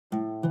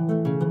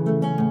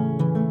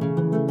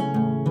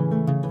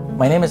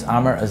My name is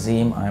Amr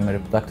Azim. I'm a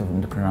reproductive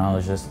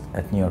endocrinologist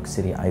at New York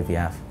City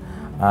IVF.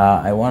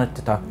 I wanted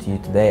to talk to you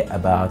today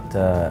about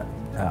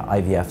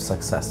IVF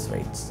success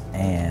rates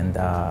and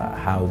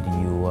how do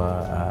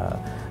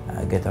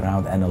you get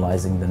around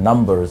analyzing the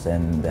numbers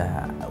and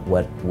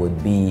what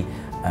would be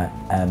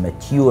a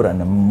mature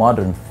and a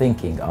modern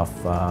thinking of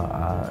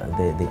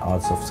the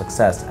odds of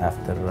success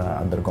after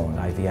undergoing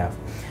IVF.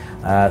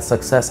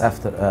 Success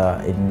after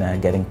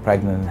in getting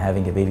pregnant and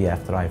having a baby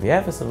after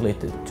IVF is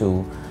related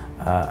to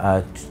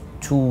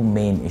two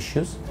main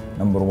issues.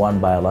 Number one,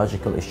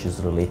 biological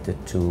issues related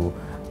to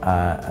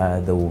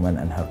the woman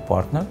and her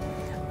partner,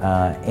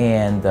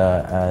 and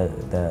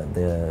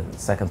the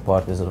second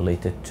part is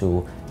related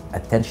to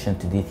attention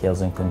to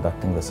details in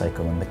conducting the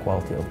cycle and the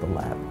quality of the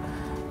lab.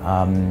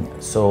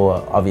 So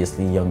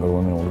obviously younger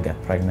women will get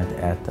pregnant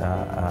at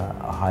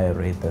a higher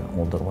rate than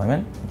older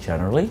women,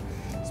 generally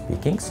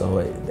speaking,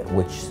 so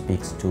which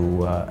speaks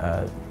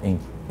to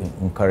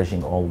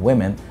encouraging all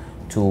women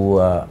to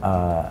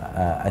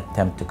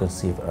attempt to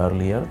conceive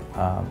earlier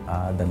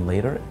than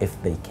later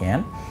if they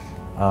can.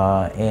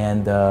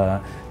 And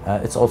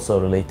it's also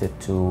related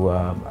to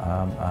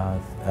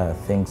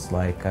things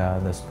like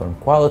the sperm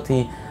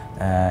quality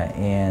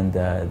and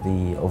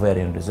the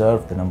ovarian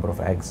reserve, the number of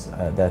eggs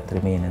that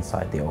remain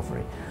inside the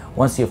ovary.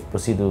 Once you've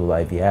proceeded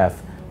with IVF,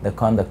 the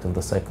conduct of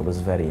the cycle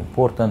is very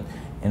important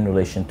in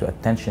relation to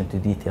attention to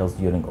details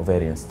during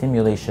ovarian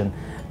stimulation,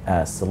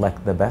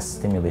 select the best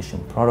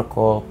stimulation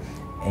protocol,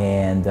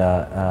 and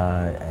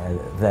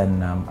then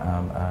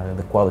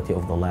the quality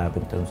of the lab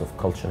in terms of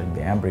culturing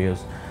the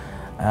embryos,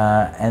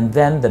 and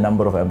then the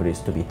number of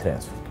embryos to be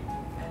transferred.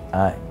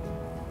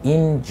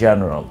 In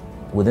general,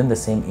 within the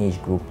same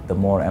age group, the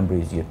more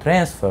embryos you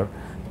transfer,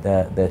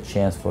 the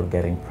chance for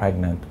getting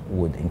pregnant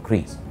would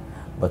increase.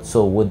 But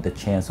so would the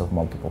chance of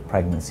multiple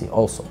pregnancy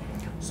also.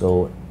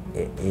 So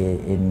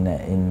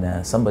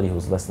in somebody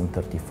who's less than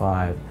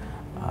 35,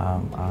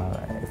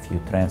 if you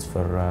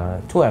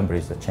transfer 2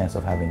 embryos, the chance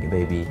of having a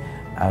baby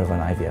out of an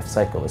IVF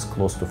cycle is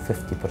close to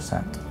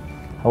 50%.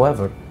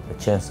 However, the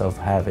chance of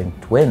having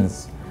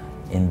twins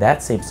in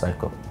that same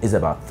cycle is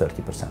about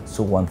 30%,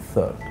 so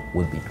 1/3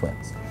 would be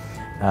twins.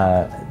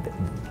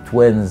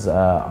 Twins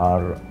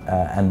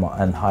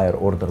and higher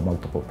order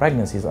multiple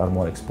pregnancies are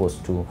more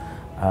exposed to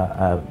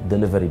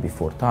delivery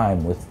before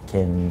time, which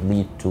can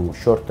lead to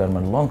short-term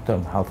and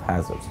long-term health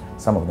hazards.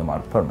 Some of them are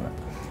permanent.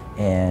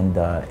 And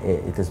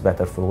it is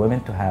better for women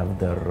to have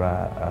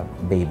their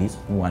babies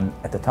one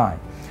at a time.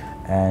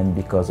 And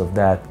because of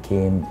that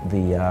came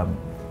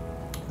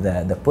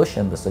the push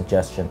and the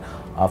suggestion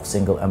of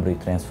single embryo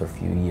transfer a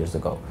few years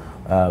ago.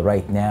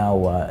 Right now,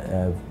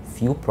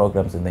 few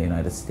programs in the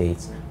United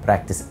States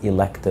practice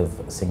elective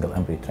single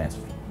embryo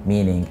transfer,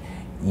 meaning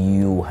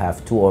you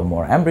have 2 or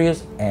more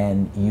embryos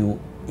and you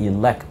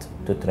elect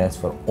to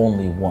transfer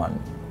only one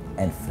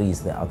and freeze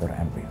the other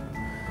embryo.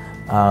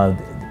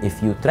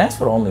 If you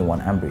transfer only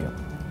one embryo,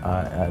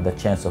 the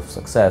chance of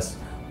success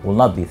will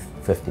not be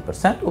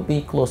 50%, it will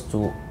be close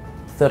to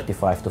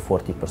 35 to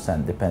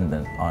 40%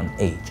 dependent on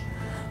age.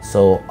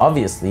 So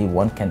obviously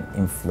one can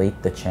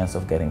inflate the chance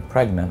of getting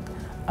pregnant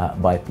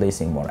by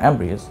placing more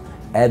embryos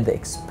at the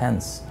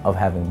expense of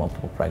having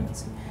multiple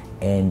pregnancy.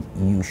 And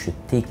you should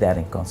take that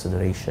in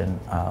consideration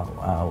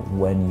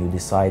when you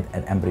decide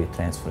an embryo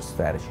transfer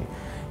strategy.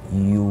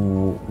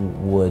 You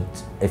would,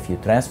 if you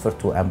transfer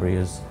 2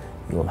 embryos,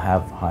 you'll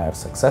have higher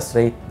success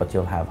rate, but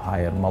you'll have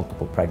higher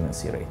multiple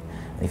pregnancy rate.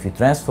 And if you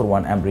transfer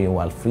 1 embryo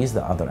while freeze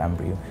the other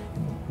embryo,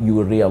 you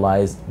will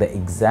realize the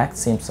exact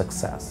same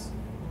success,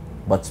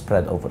 but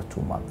spread over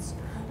 2 months.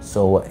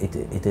 So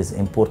it is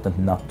important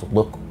not to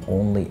look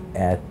only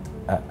at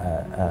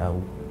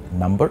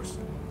numbers,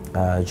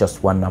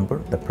 just one number,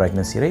 the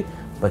pregnancy rate,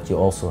 but you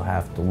also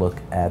have to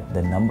look at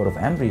the number of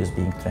embryos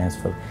being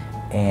transferred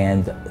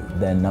and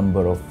the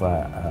number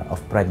of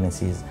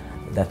pregnancies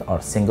that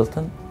are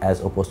singleton,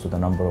 as opposed to the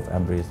number of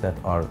embryos that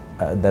are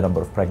the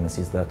number of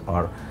pregnancies that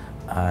are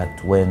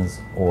twins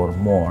or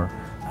more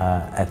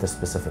at a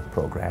specific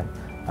program.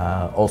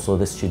 Also,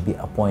 this should be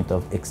a point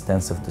of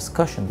extensive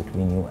discussion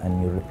between you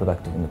and your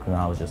reproductive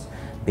endocrinologist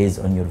based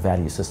on your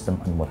value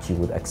system and what you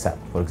would accept.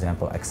 For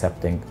example,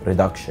 accepting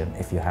reduction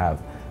if you have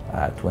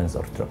twins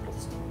or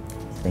triplets.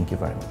 Thank you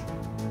very much.